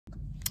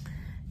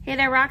Hey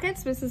there,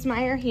 Rockets. Mrs.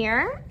 Meyer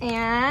here,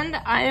 and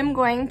I am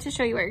going to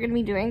show you what you're going to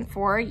be doing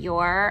for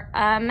your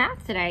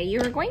math today.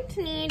 You're going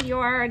to need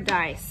your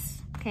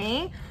dice,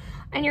 okay?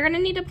 And you're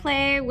going to need to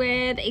play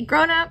with a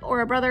grown-up or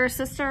a brother or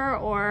sister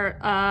or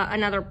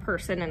another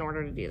person in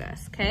order to do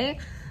this, okay?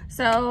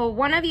 So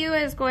one of you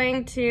is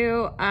going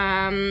to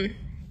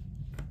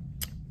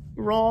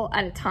roll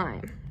at a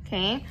time,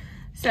 okay?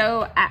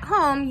 So at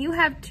home, you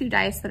have 2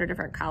 dice that are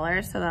different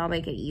colors, so that'll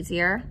make it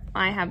easier.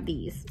 I have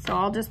these, so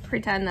I'll just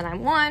pretend that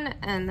I'm one,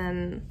 and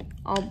then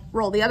I'll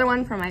roll the other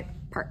one for my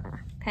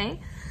partner,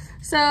 okay?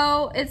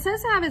 So it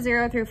says to have a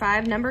 0 through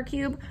 5 number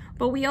cube,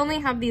 but we only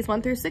have these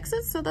 1 through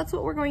 6s, so that's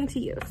what we're going to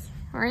use,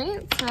 all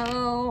right?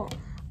 So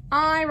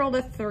I rolled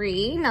a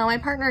 3, now my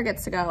partner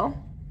gets to go.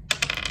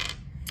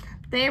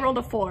 They rolled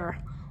a 4.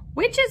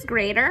 Which is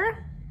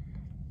greater?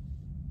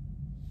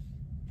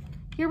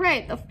 You're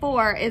right, the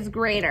 4 is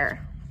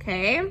greater,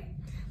 okay?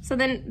 So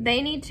then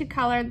they need to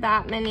color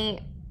that many,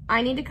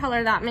 I need to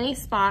color that many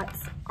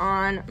spots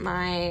on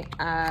my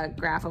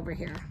graph over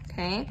here,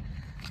 okay?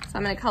 So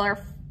I'm gonna color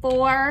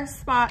 4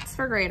 spots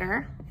for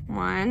greater.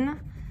 1,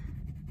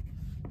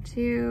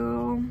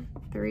 2,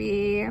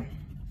 3,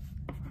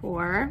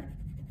 4.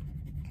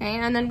 Okay,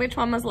 and then which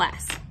one was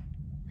less?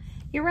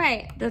 You're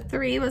right, the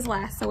 3 was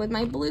less. So with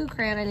my blue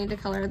crayon, I need to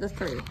color the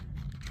 3.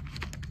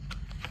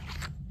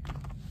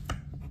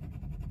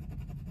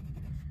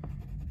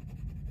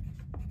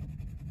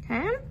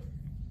 Okay,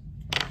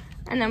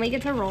 and then we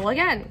get to roll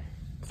again.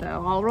 So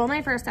I'll roll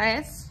my first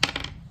dice,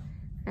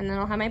 and then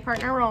I'll have my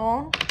partner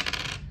roll.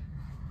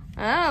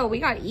 Oh, we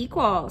got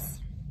equals.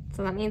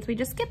 So that means we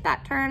just skip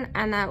that turn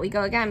and that we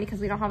go again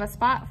because we don't have a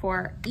spot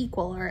for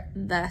equal or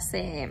the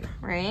same,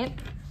 right?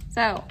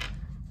 So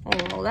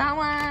we'll roll that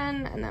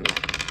one and then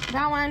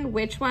that one.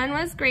 Which one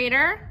was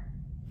greater?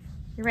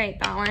 You're right,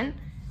 that one.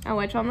 And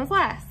which one was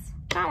less?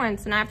 That one.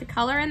 So now I have to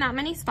color in that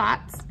many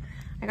spots.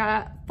 I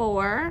got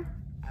 4.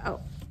 Oh.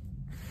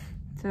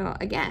 So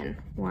again,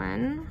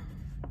 1,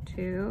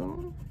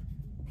 2,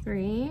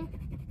 3,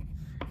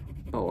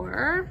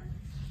 4.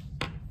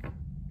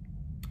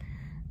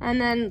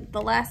 And then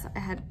the less, I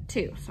had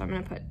 2. So I'm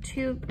gonna put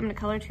 2, I'm gonna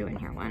color 2 in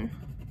here. 1,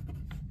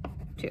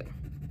 2.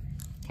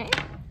 Okay.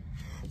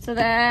 So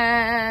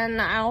then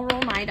I'll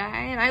roll my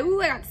die and I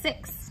got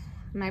 6.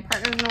 My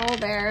partners roll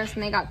theirs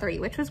and they got 3.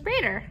 Which was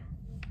greater?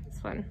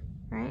 This one,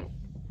 right?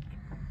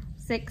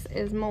 6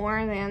 is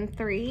more than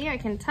 3. I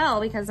can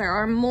tell because there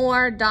are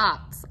more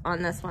dots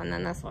on this one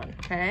than this one,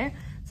 okay?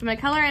 So I'm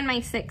gonna color in my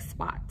 6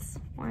 spots.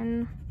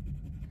 1,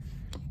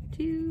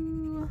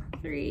 2,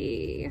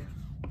 3,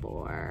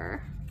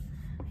 4,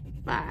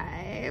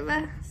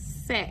 5,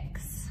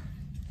 6.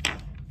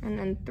 And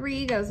then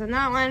 3 goes in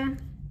that one.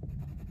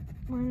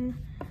 1,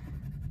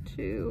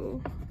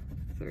 2,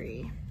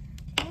 3.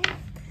 Okay.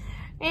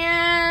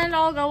 And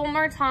I'll go one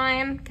more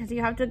time because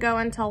you have to go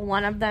until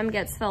one of them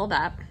gets filled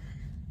up.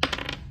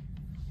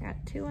 Got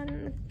 2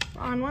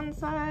 on one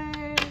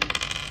side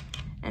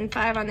and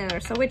 5 on the other.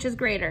 So which is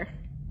greater?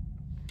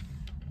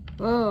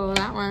 Oh,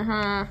 that one,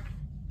 huh?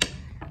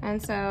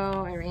 And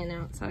so I ran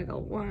out. So I go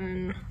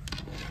 1,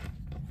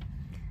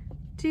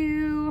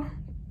 2,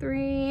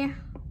 3,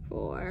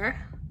 4,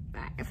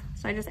 5.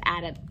 So I just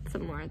added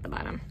some more at the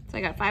bottom. So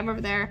I got 5 over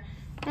there.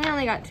 And I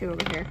only got 2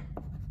 over here.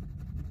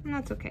 And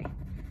that's okay.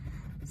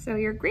 So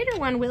your greater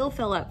one will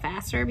fill up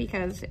faster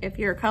because if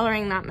you're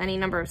coloring that many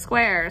number of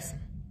squares,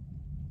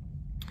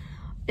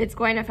 it's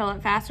going to fill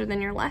up faster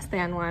than your less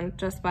than one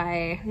just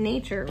by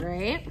nature,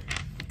 right?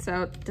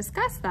 So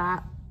discuss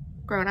that,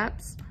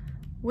 grown-ups,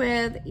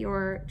 with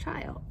your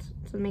child.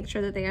 So make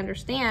sure that they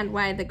understand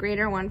why the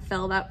greater one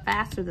filled up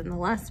faster than the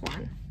less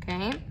one,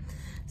 okay?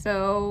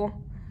 So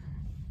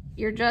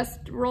you're just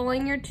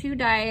rolling your 2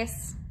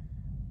 dice,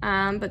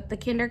 but the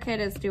kinder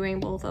kid is doing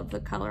both of the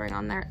coloring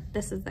on their,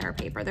 this is their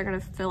paper. They're gonna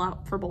fill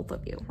out for both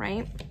of you,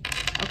 right?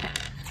 Okay.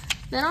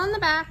 Then on the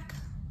back,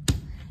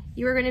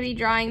 you are gonna be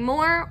drawing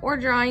more or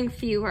drawing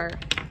fewer.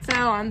 So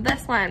on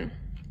this one,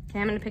 okay,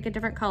 I'm gonna pick a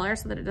different color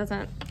so that it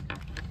doesn't,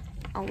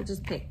 I'll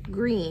just pick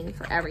green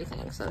for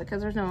everything, so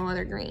because there's no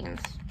other greens.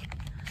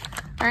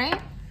 All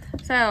right,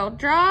 so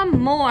draw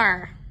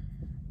more.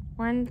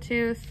 1,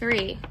 2,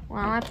 3. Well,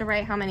 I'll have to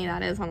write how many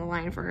that is on the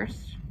line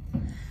first.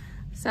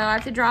 So I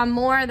have to draw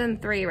more than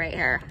 3 right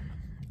here.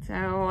 So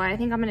I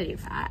think I'm gonna do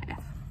 5.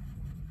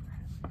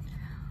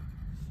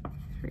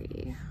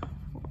 3,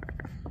 4,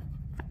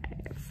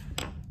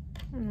 5.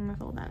 I'm gonna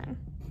fill that in.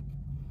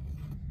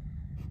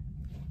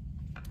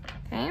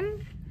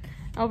 Okay.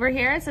 Over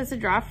here it says to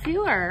draw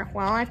fewer.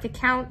 Well, I have to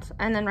count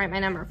and then write my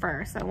number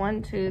first. So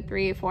 1, 2,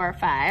 3, 4,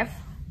 5.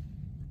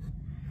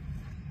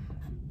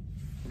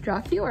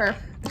 Draw fewer.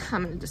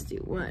 I'm gonna just do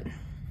 1.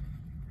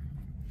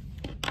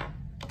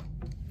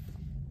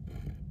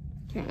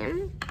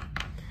 Okay.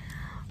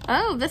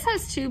 Oh, this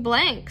has 2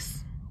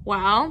 blanks.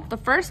 Well, the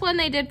first one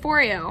they did for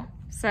you.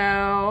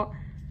 So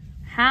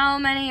how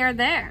many are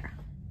there?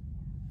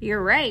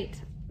 You're right,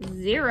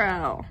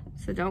 0.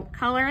 So don't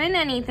color in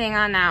anything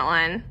on that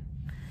one.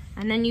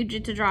 And then you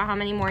get to draw how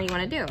many more you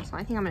want to do. So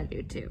I think I'm going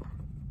to do 2.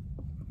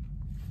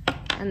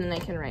 and then I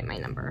can write my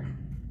number.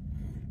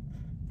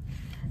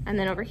 And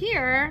then over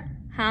here,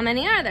 how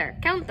many are there?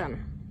 Count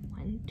them.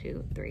 1,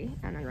 2, 3,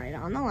 and then write it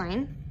on the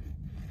line.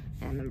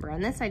 And remember on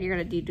this side, you're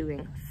gonna be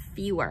doing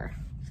fewer.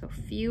 So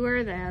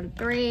fewer than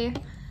 3.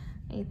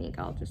 I think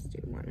I'll just do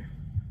 1.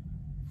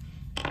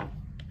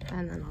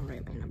 And then I'll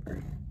write my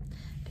number.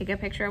 Take a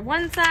picture of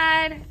one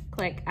side,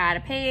 click add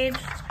a page.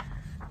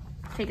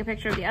 Take a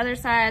picture of the other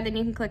side, then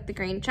you can click the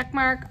green check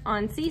mark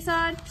on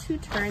Seesaw to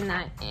turn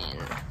that in.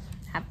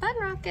 Have fun,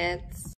 Rockets.